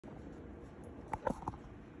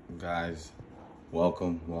Guys,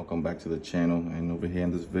 welcome back to the channel. And over here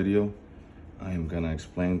in this video I am gonna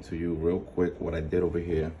explain to you real quick what I did over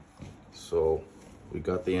here. So we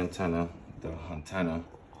got the antenna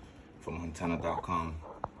from antenna.com.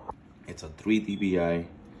 It's a 3 dBi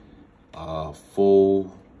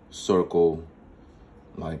full circle,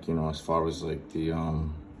 like, you know, as far as like the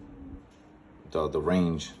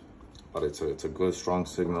range, but it's a good strong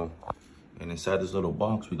signal. And inside this little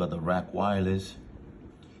box we got the rack wireless.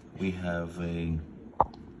 We have a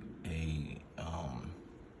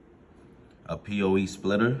PoE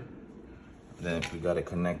splitter. Then we got it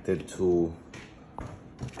connected to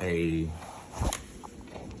a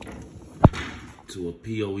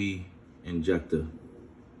PoE injector,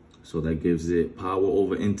 so that gives it power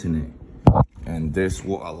over internet, and this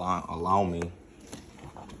will allow me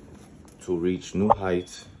to reach new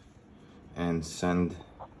heights and send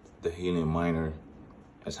the helium miner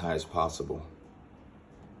as high as possible.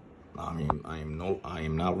 I mean, I am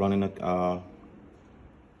not running the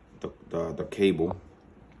cable,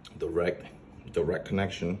 direct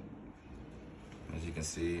connection. As you can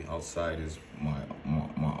see, outside is my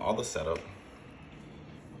other setup,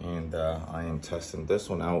 and I am testing this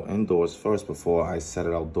one out indoors first before I set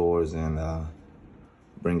it outdoors and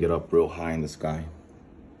bring it up real high in the sky.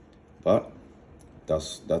 But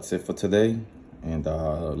that's it for today, and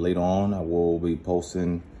later on I will be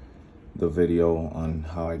posting the video on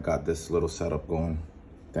how I got this little setup going.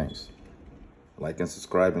 Thanks. Like and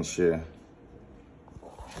subscribe and share.